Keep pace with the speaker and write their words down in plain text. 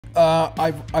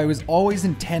I was always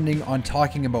intending on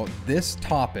talking about this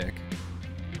topic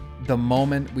the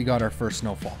moment we got our first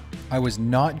snowfall. I was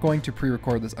not going to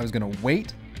pre-record this. I was going to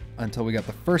wait until we got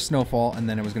the first snowfall, and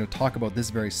then I was going to talk about this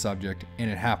very subject,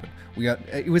 and it happened.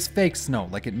 It was fake snow,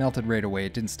 like it melted right away.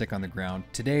 It didn't stick on the ground.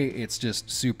 Today, it's just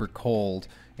super cold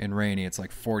and rainy. It's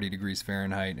like 40 degrees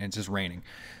Fahrenheit, and it's just raining.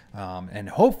 And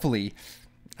hopefully,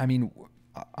 I mean,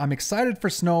 I'm excited for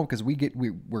snow because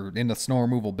we're in the snow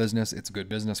removal business. It's good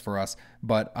business for us.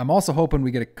 But I'm also hoping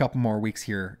we get a couple more weeks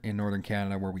here in Northern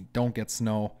Canada where we don't get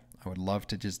snow. I would love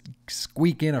to just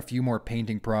squeak in a few more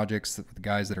painting projects with the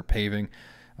guys that are paving.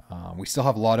 We still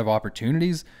have a lot of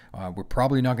opportunities. We're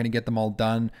probably not going to get them all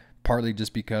done, partly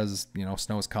just because,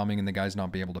 snow is coming and the guys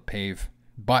not be able to pave.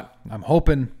 But I'm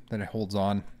hoping that it holds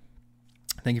on.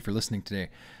 Thank you for listening today.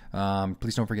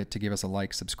 Please don't forget to give us a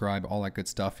like, subscribe, all that good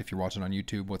stuff. If you're watching on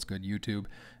YouTube, what's good YouTube?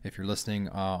 If you're listening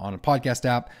on a podcast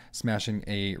app, smashing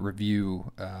a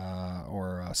review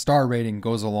or a star rating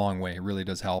goes a long way. It really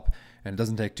does help, and it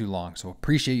doesn't take too long. So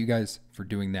appreciate you guys for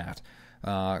doing that.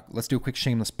 Let's do a quick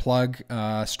shameless plug.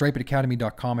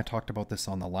 StripeItAcademy.com. I talked about this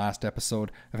on the last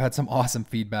episode. I've had some awesome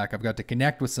feedback. I've got to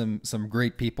connect with some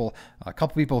great people. A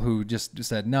couple people who just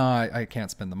said, no, I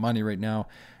can't spend the money right now.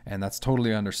 And that's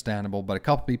totally understandable. But a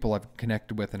couple people I've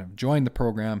connected with and have joined the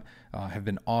program have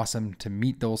been awesome to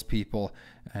meet those people.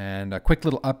 And a quick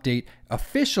little update.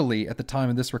 Officially, at the time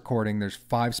of this recording, there's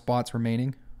 5 spots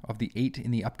remaining of the 8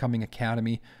 in the upcoming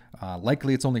academy.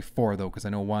 Likely it's only 4 though, because I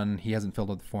know one, he hasn't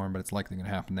filled out the form, but it's likely going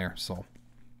to happen there. So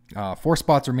 4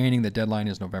 spots remaining. The deadline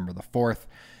is November the 4th,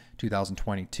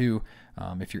 2022.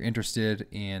 If you're interested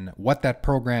in what that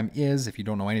program is, if you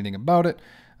don't know anything about it,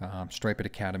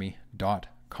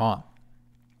 StripeItAcademy.com.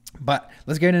 But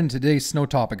let's get into today's snow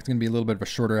topic. It's going to be a little bit of a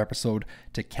shorter episode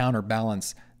to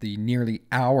counterbalance the nearly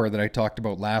hour that I talked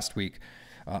about last week.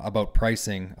 About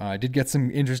pricing. I did get some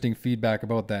interesting feedback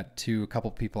about that too. A couple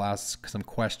people asked some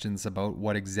questions about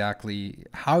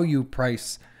how you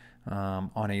price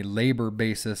on a labor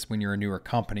basis when you're a newer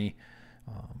company.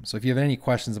 So if you have any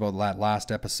questions about that last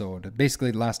episode,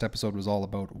 basically the last episode was all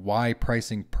about why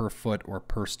pricing per foot or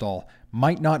per stall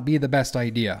might not be the best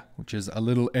idea, which is a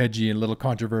little edgy and a little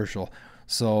controversial.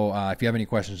 So if you have any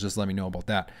questions, just let me know about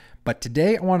that. But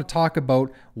today I want to talk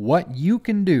about what you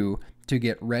can do to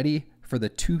get ready for the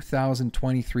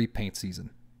 2023 paint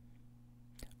season.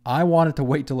 I wanted to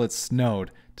wait till it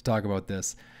snowed to talk about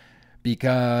this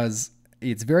because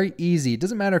it's very easy. It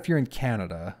doesn't matter if you're in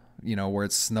Canada, where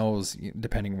it snows,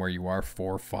 depending where you are,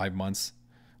 4 or 5 months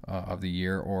of the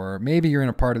year, or maybe you're in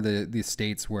a part of the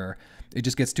States where it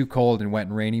just gets too cold and wet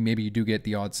and rainy. Maybe you do get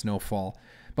the odd snowfall.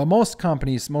 But most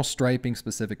companies, most striping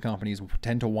specific companies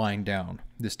tend to wind down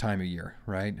this time of year,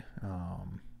 right? A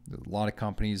lot of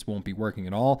companies won't be working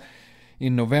at all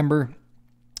in November,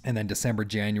 and then December,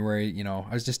 January.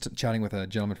 I was just chatting with a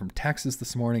gentleman from Texas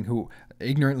this morning who,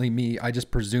 ignorantly I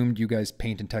just presumed you guys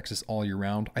paint in Texas all year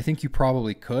round. I think you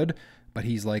probably could, but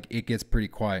he's like, it gets pretty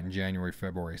quiet in January,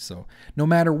 February. So no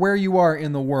matter where you are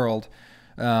in the world,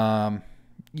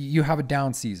 you have a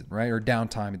down season, right? Or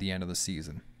downtime at the end of the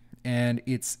season. And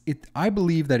I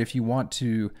believe that if you want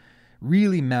to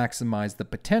really maximize the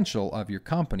potential of your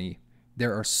company,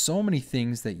 there are so many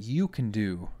things that you can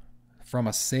do from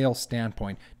a sales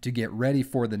standpoint to get ready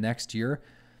for the next year,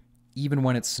 even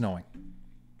when it's snowing.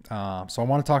 So I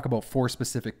want to talk about 4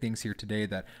 specific things here today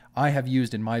that I have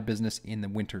used in my business in the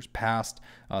winters past,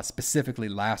 specifically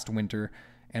last winter.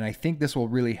 And I think this will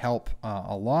really help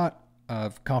a lot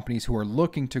of companies who are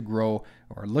looking to grow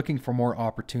or looking for more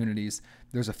opportunities.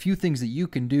 There's a few things that you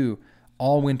can do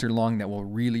all winter long that will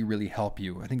really, really help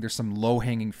you. I think there's some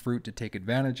low-hanging fruit to take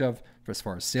advantage of as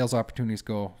far as sales opportunities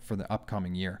go for the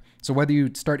upcoming year. So whether you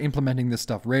start implementing this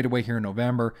stuff right away here in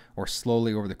November or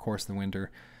slowly over the course of the winter,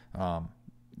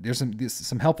 there's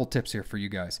some helpful tips here for you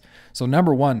guys. So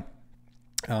number 1,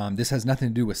 this has nothing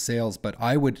to do with sales, but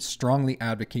I would strongly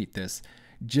advocate this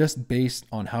just based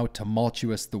on how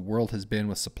tumultuous the world has been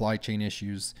with supply chain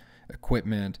issues,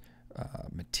 equipment,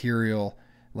 material.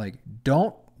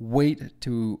 Don't wait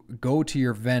to go to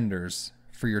your vendors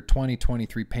for your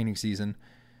 2023 painting season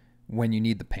when you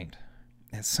need the paint.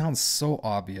 It sounds so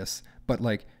obvious, but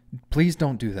please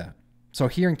don't do that. So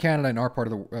here in Canada, in our part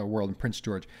of the world, in Prince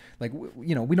George,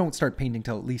 we don't start painting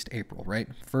till at least April, right?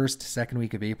 First, second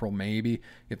week of April, maybe,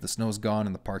 if the snow's gone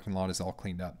and the parking lot is all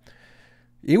cleaned up.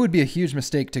 It would be a huge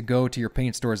mistake to go to your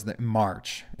paint stores in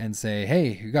March and say,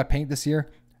 hey, you got paint this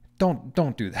year?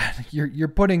 Don't do that. You're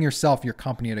putting yourself, your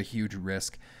company at a huge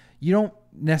risk. You don't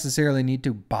necessarily need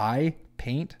to buy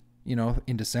paint,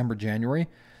 in December, January,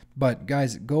 but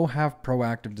guys, go have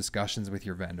proactive discussions with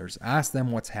your vendors. Ask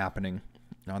them what's happening.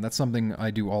 Now, that's something I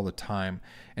do all the time.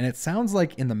 And it sounds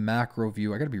like in the macro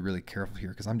view, I got to be really careful here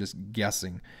because I'm just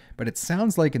guessing, but it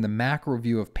sounds like in the macro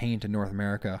view of paint in North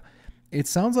America, it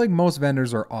sounds like most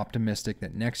vendors are optimistic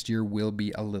that next year will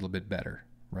be a little bit better,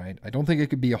 right? I don't think it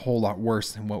could be a whole lot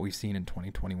worse than what we've seen in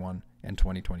 2021 and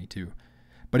 2022.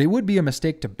 But it would be a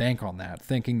mistake to bank on that,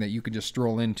 thinking that you could just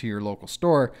stroll into your local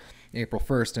store April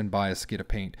 1st and buy a skid of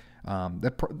paint.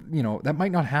 That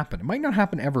might not happen. It might not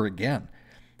happen ever again.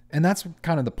 And that's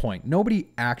kind of the point. Nobody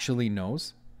actually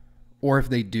knows, or if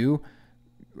they do,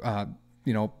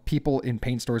 people in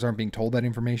paint stores aren't being told that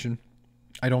information.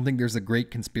 I don't think there's a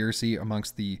great conspiracy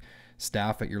amongst the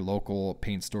staff at your local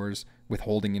paint stores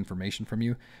withholding information from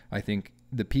you. I think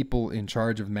the people in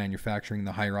charge of manufacturing,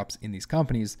 the higher ups in these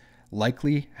companies,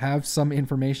 likely have some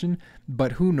information,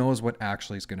 but who knows what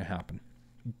actually is going to happen.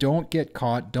 Don't get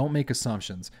caught. Don't make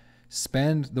assumptions.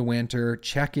 Spend the winter,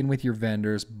 check in with your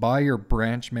vendors, buy your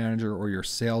branch manager or your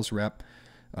sales rep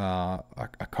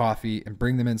a coffee and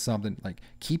bring them in something. Like,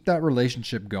 keep that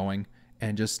relationship going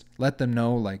and just let them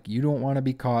know, like, you don't want to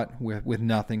be caught with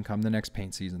nothing come the next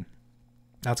paint season.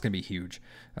 That's going to be huge.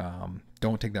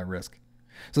 Don't take that risk.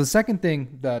 So the second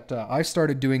thing that I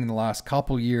started doing in the last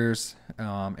couple years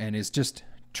and is just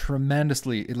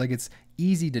tremendously, it's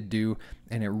easy to do,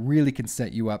 and it really can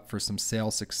set you up for some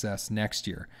sales success next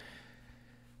year.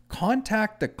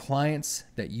 Contact the clients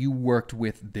that you worked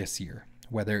with this year,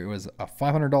 whether it was a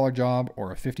 $500 job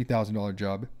or a $50,000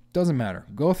 job, doesn't matter.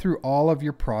 Go through all of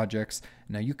your projects.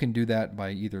 Now you can do that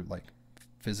by either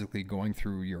physically going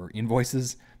through your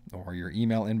invoices or your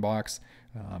email inbox.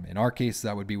 In our case,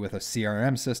 that would be with a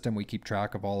CRM system. We keep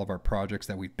track of all of our projects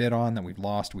that we've bid on, that we've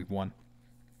lost, we've won.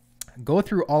 Go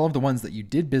through all of the ones that you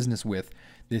did business with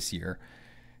this year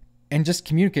and just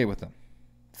communicate with them.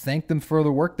 Thank them for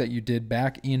the work that you did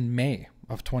back in May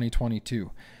of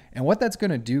 2022. And what that's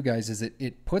going to do, guys, is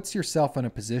it puts yourself in a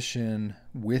position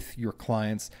with your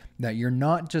clients that you're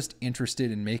not just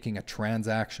interested in making a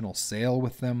transactional sale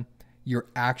with them. You're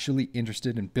actually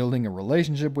interested in building a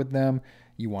relationship with them.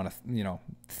 You want to,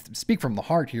 speak from the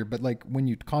heart here, but when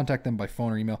you contact them by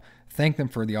phone or email, thank them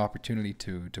for the opportunity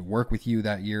to work with you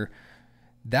that year.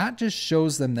 That just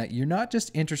shows them that you're not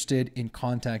just interested in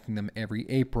contacting them every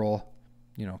April.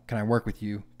 Can I work with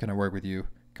you? Can I work with you?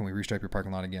 Can we restripe your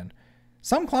parking lot again?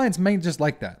 Some clients may just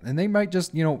like that, and they might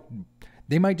just,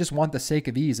 they might just want the sake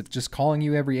of ease of just calling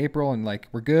you every April and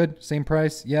we're good, same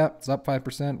price. Yeah, it's up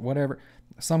 5%, whatever.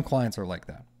 Some clients are like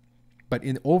that. But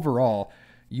overall,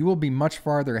 you will be much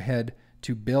farther ahead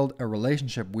to build a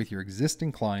relationship with your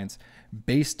existing clients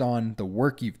based on the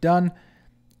work you've done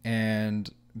and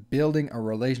building a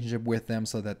relationship with them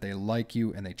so that they like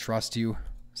you and they trust you,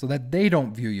 so that they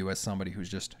don't view you as somebody who's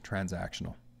just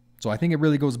transactional. So I think it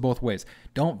really goes both ways.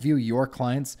 Don't view your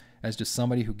clients as just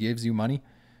somebody who gives you money,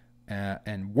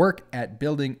 and work at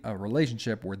building a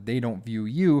relationship where they don't view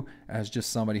you as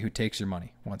just somebody who takes your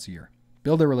money once a year.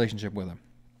 Build a relationship with them.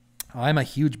 I'm a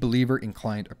huge believer in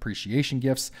client appreciation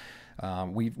gifts.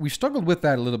 We've struggled with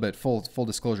that a little bit, full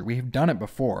disclosure. We have done it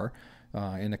before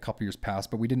in a couple years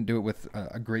past, but we didn't do it with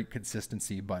a great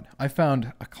consistency. But I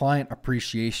found a client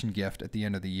appreciation gift at the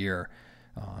end of the year.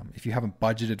 If you haven't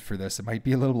budgeted for this, it might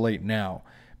be a little late now,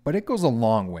 but it goes a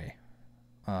long way.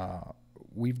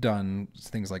 We've done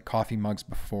things like coffee mugs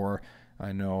before.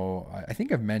 I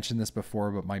think I've mentioned this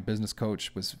before, but my business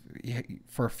coach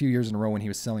for a few years in a row when he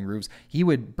was selling roofs, he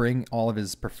would bring all of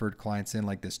his preferred clients in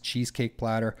this cheesecake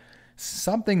platter,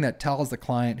 something that tells the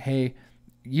client, hey,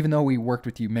 even though we worked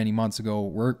with you many months ago,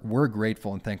 we're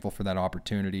grateful and thankful for that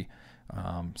opportunity.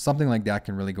 Something like that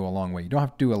can really go a long way. You don't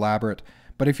have to do elaborate,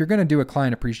 but if you're going to do a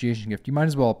client appreciation gift, you might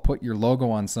as well put your logo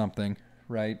on something,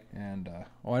 right? And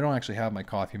I don't actually have my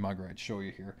coffee mug right. I'd show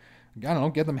you here. I don't know,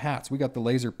 get them hats. We got the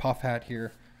laser puff hat here.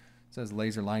 It says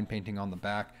laser line painting on the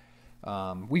back.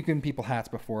 We've given people hats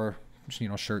before,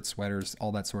 shirts, sweaters,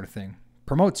 all that sort of thing.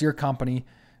 Promotes your company.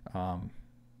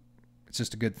 It's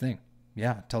just a good thing.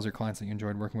 Yeah, it tells your clients that you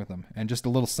enjoyed working with them. And just a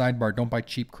little sidebar, don't buy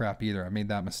cheap crap either. I made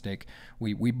that mistake.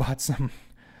 We had some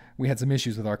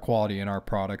issues with our quality in our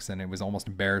products, and it was almost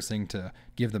embarrassing to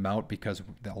give them out because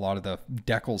a lot of the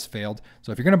decals failed.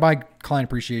 So if you're going to buy client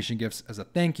appreciation gifts as a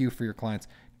thank you for your clients,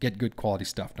 get good quality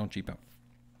stuff. Don't cheap out.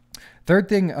 Third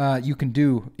thing you can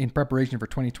do in preparation for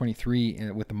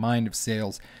 2023 with the mind of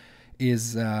sales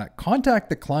is contact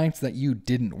the clients that you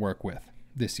didn't work with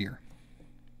this year.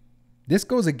 This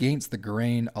goes against the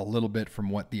grain a little bit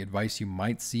from what the advice you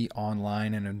might see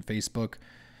online and on Facebook.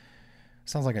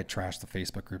 Sounds like I trash the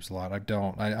Facebook groups a lot. I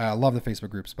don't. I love the Facebook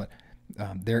groups, but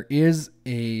there is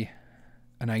an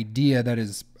idea that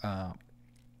is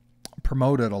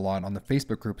promoted a lot on the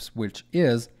Facebook groups, which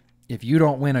is If you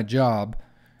don't win a job,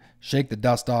 shake the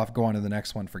dust off, go on to the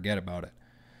next one, forget about it.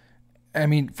 I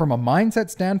mean, from a mindset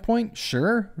standpoint,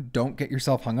 sure, don't get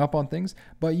yourself hung up on things,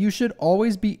 but you should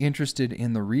always be interested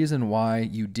in the reason why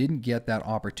you didn't get that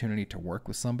opportunity to work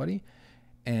with somebody,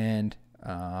 and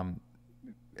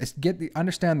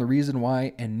understand the reason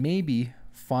why, and maybe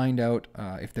find out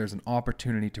if there's an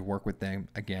opportunity to work with them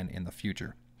again in the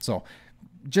future. So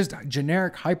just a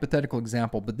generic hypothetical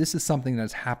example, but this is something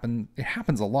that's happened. It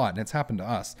happens a lot, and it's happened to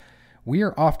us. We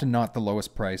are often not the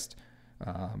lowest priced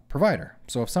provider.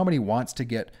 So if somebody wants to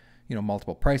get,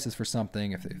 multiple prices for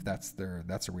something, if that's their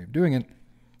way of doing it,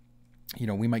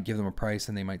 we might give them a price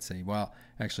and they might say, well,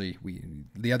 actually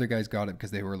the other guys got it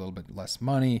because they were a little bit less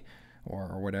money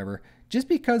or whatever. Just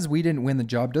because we didn't win the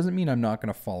job doesn't mean I'm not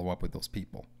going to follow up with those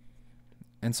people.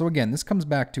 And so again, this comes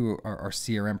back to our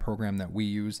CRM program that we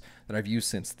use, that I've used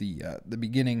since the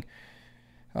beginning.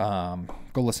 Go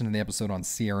listen to the episode on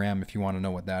CRM if you want to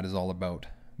know what that is all about.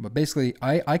 But basically,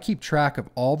 I keep track of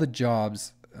all the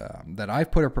jobs that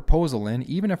I've put a proposal in,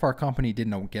 even if our company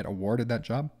didn't get awarded that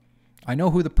job. I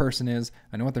know who the person is,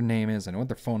 I know what their name is, I know what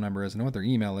their phone number is, I know what their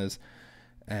email is.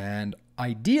 And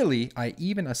ideally, I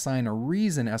even assign a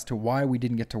reason as to why we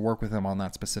didn't get to work with them on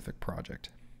that specific project.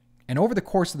 And over the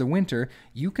course of the winter,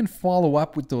 you can follow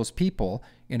up with those people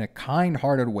in a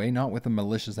kind-hearted way, not with a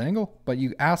malicious angle, but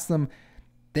you ask them,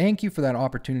 thank you for that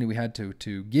opportunity we had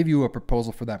to give you a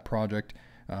proposal for that project.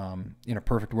 In a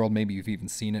perfect world, maybe you've even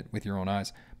seen it with your own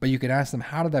eyes. But you could ask them,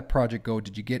 how did that project go?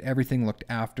 Did you get everything looked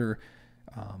after?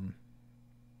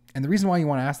 And the reason why you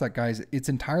want to ask that, guys, it's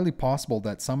entirely possible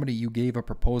that somebody you gave a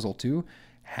proposal to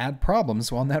had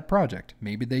problems on that project.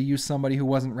 Maybe they used somebody who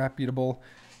wasn't reputable.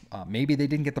 Maybe they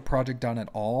didn't get the project done at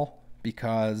all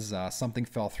because something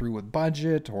fell through with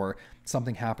budget or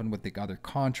something happened with the other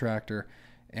contractor.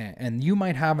 And you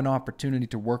might have an opportunity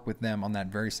to work with them on that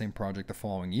very same project the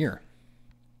following year.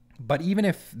 But even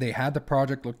if they had the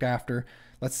project looked after,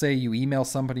 let's say you email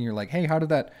somebody and you're like, hey, how did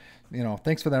that,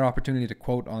 thanks for that opportunity to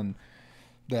quote on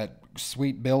that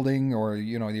sweet building or,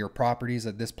 your properties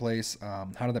at this place.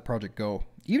 How did that project go?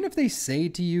 Even if they say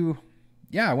to you,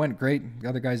 yeah, it went great. The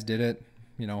other guys did it,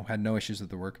 had no issues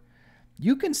with the work.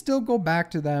 You can still go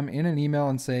back to them in an email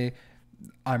and say,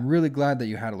 I'm really glad that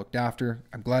you had it looked after.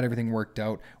 I'm glad everything worked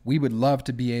out. We would love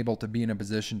to be able to be in a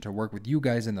position to work with you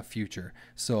guys in the future.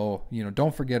 So,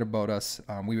 don't forget about us.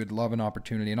 We would love an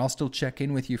opportunity, and I'll still check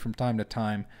in with you from time to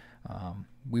time.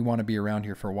 We want to be around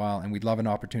here for a while, and we'd love an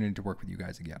opportunity to work with you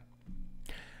guys again.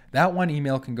 That one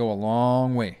email can go a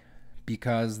long way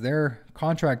because their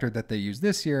contractor that they use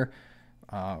this year,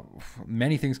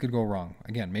 many things could go wrong.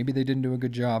 Again, maybe they didn't do a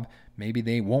good job. Maybe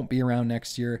they won't be around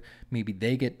next year. Maybe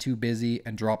they get too busy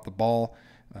and drop the ball.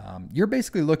 You're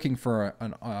basically looking for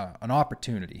an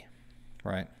opportunity,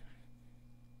 right?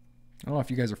 I don't know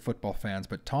if you guys are football fans,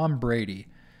 but Tom Brady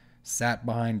sat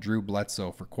behind Drew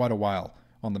Bledsoe for quite a while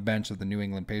on the bench of the New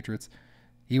England Patriots.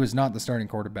 He was not the starting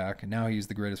quarterback, and now he's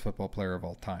the greatest football player of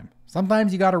all time.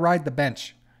 Sometimes you got to ride the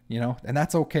bench, and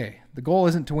that's okay. The goal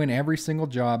isn't to win every single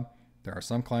job. There are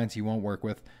some clients you won't work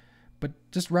with, but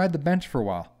just ride the bench for a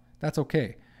while. That's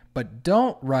okay. But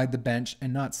don't ride the bench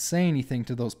and not say anything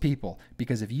to those people,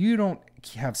 because if you don't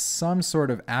have some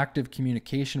sort of active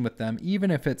communication with them,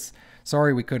 even if it's,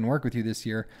 sorry, we couldn't work with you this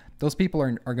year, those people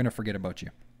are going to forget about you.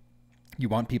 You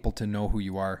want people to know who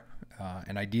you are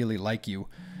and ideally like you.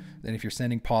 And if you're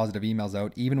sending positive emails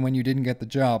out, even when you didn't get the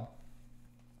job,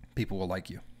 people will like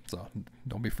you. So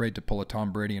don't be afraid to pull a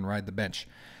Tom Brady and ride the bench.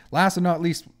 Last but not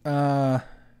least, I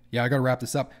got to wrap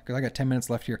this up because I got 10 minutes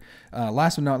left here.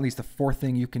 Last but not least, the fourth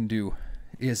thing you can do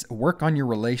is work on your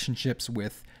relationships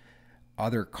with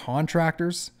other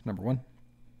contractors, number one,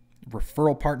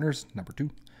 referral partners, number two,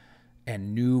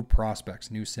 and new prospects,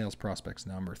 new sales prospects,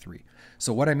 number three.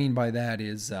 So what I mean by that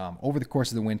is over the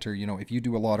course of the winter, if you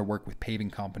do a lot of work with paving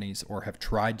companies or have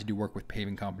tried to do work with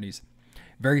paving companies,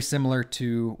 very similar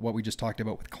to what we just talked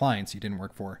about with clients you didn't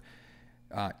work for,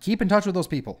 keep in touch with those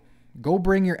people. Go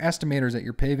bring your estimators at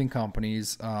your paving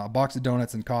companies a box of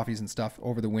donuts and coffees and stuff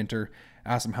over the winter.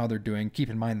 Ask them how they're doing. Keep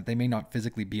in mind that they may not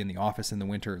physically be in the office in the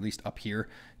winter, at least up here.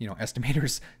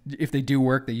 Estimators, if they do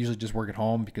work, they usually just work at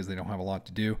home because they don't have a lot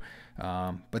to do.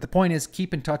 But the point is,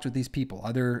 keep in touch with these people,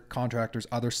 other contractors,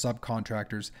 other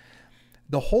subcontractors.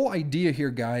 The whole idea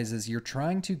here, guys, is you're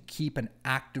trying to keep an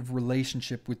active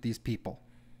relationship with these people.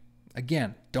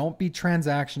 Again, don't be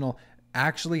transactional.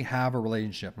 Actually have a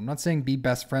relationship. I'm not saying be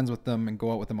best friends with them and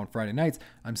go out with them on Friday nights.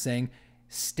 I'm saying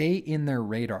stay in their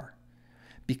radar,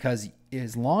 because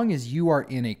as long as you are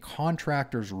in a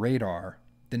contractor's radar,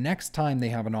 the next time they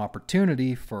have an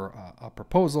opportunity for a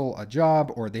proposal, a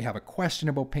job, or they have a question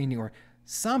about painting, or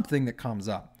something that comes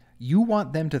up. You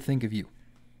want them to think of you.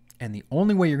 And the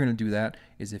only way you're going to do that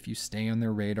is if you stay on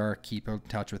their radar, keep in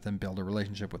touch with them, build a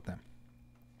relationship with them.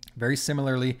 Very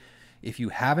similarly, if you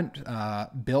haven't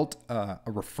built a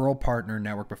referral partner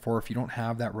network before, if you don't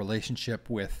have that relationship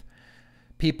with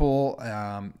people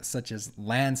such as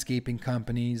landscaping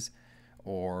companies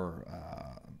or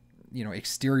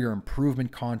exterior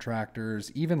improvement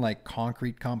contractors, even like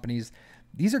concrete companies,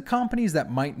 these are companies that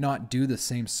might not do the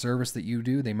same service that you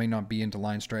do. They may not be into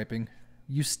line striping.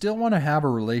 You still want to have a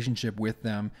relationship with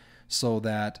them so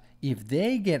that if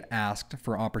they get asked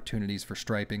for opportunities for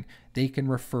striping, they can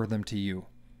refer them to you.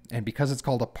 And because it's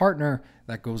called a partner,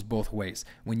 that goes both ways.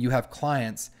 When you have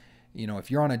clients,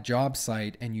 if you're on a job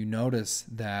site and you notice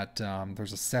that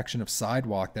there's a section of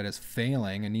sidewalk that is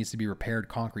failing and needs to be repaired,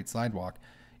 concrete sidewalk,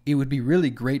 it would be really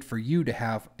great for you to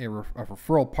have a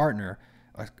referral partner,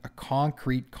 a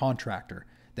concrete contractor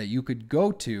that you could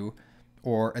go to,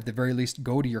 or at the very least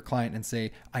go to your client and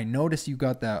say, I noticed you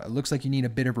got that. It looks like you need a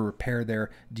bit of a repair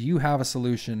there. Do you have a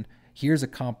solution? Here's a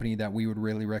company that we would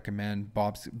really recommend,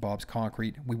 Bob's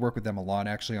Concrete. We work with them a lot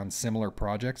actually on similar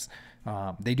projects.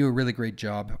 They do a really great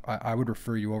job. I would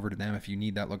refer you over to them if you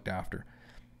need that looked after.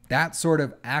 That sort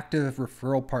of active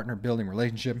referral partner building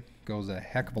relationship goes a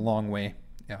heck of a long way.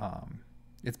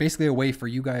 It's basically a way for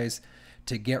you guys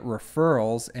to get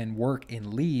referrals and work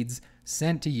in leads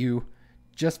sent to you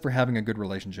just for having a good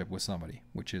relationship with somebody,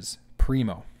 which is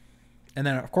primo. And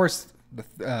then, of course, the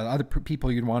other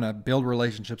people you'd want to build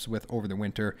relationships with over the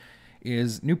winter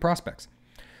is new prospects.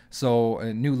 So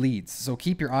new leads. So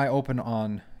keep your eye open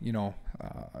on,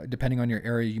 depending on your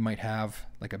area, you might have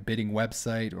like a bidding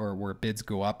website or where bids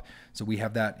go up. So we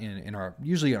have that in our,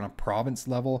 usually on a province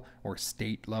level or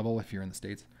state level if you're in the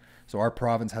States. So our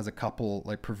province has a couple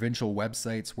like provincial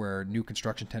websites where new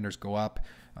construction tenders go up.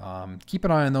 Keep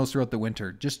an eye on those throughout the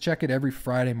winter. Just check it every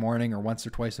Friday morning or once or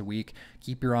twice a week.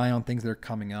 Keep your eye on things that are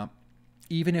coming up.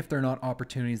 Even if they're not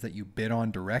opportunities that you bid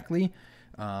on directly,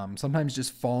 sometimes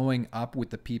just following up with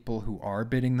the people who are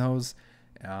bidding those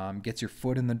gets your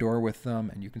foot in the door with them,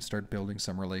 and you can start building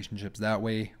some relationships that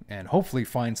way and hopefully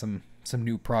find some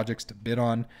new projects to bid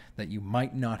on that you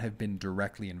might not have been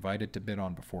directly invited to bid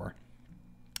on before.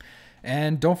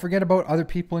 And don't forget about other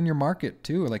people in your market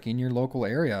too, like in your local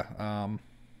area.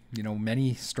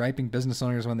 Many striping business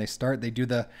owners, when they start, they do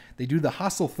the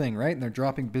hustle thing, right? And they're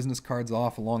dropping business cards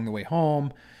off along the way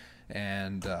home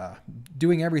and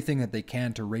doing everything that they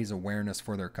can to raise awareness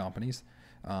for their companies.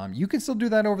 You can still do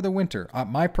that over the winter.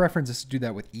 My preference is to do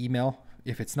that with email.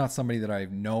 If it's not somebody that I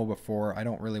know before, I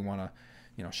don't really want to,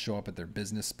 show up at their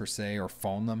business per se or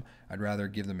phone them. I'd rather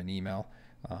give them an email.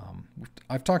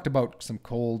 I've talked about some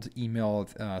cold email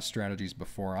strategies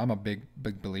before. I'm a big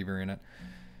believer in it.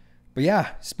 But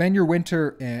yeah, spend your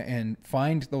winter and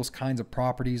find those kinds of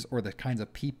properties or the kinds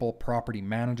of people, property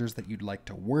managers that you'd like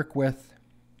to work with.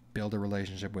 Build a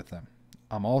relationship with them.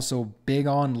 I'm also big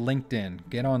on LinkedIn.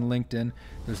 Get on LinkedIn.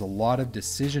 There's a lot of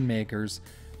decision makers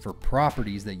for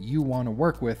properties that you want to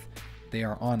work with. They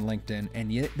are on LinkedIn,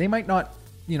 and they might not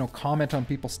comment on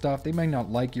people's stuff. They might not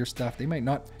like your stuff. They might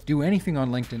not do anything on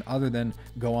LinkedIn other than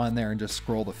go on there and just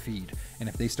scroll the feed. And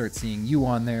if they start seeing you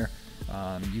on there,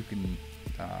 you can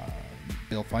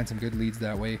they'll find some good leads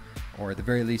that way, or at the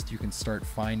very least you can start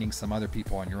finding some other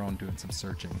people on your own doing some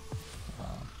searching.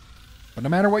 But no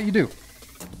matter what you do,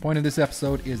 the point of this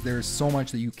episode is there's so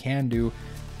much that you can do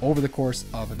over the course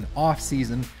of an off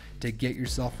season to get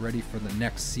yourself ready for the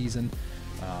next season.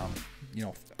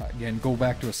 Again, go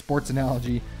back to a sports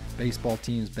analogy. Baseball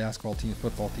teams, basketball teams,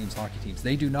 football teams, hockey teams,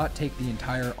 they do not take the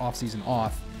entire offseason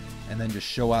off and then just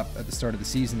show up at the start of the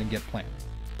season and get playing.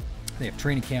 They have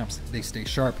training camps, they stay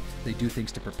sharp, they do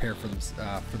things to prepare for them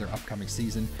for their upcoming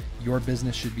season. Your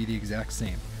business should be the exact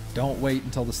same. Don't wait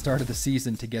until the start of the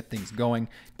season to get things going.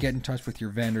 Get in touch with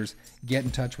your vendors, get in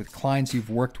touch with clients you've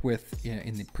worked with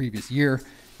in the previous year,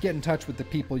 get in touch with the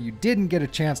people you didn't get a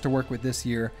chance to work with this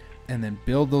year, and then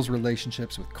build those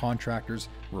relationships with contractors,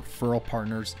 referral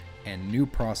partners, and new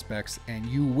prospects, and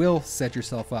you will set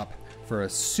yourself up for a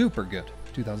super good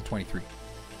 2023.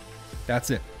 That's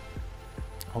it.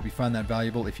 Hope you found that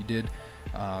valuable. If you did,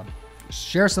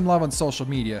 share some love on social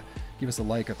media. Give us a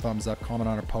like, a thumbs up, comment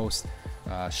on our post,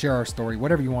 share our story,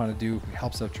 whatever you want to do. It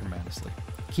helps out tremendously.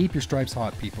 Keep your stripes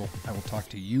hot, people. I will talk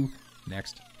to you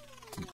next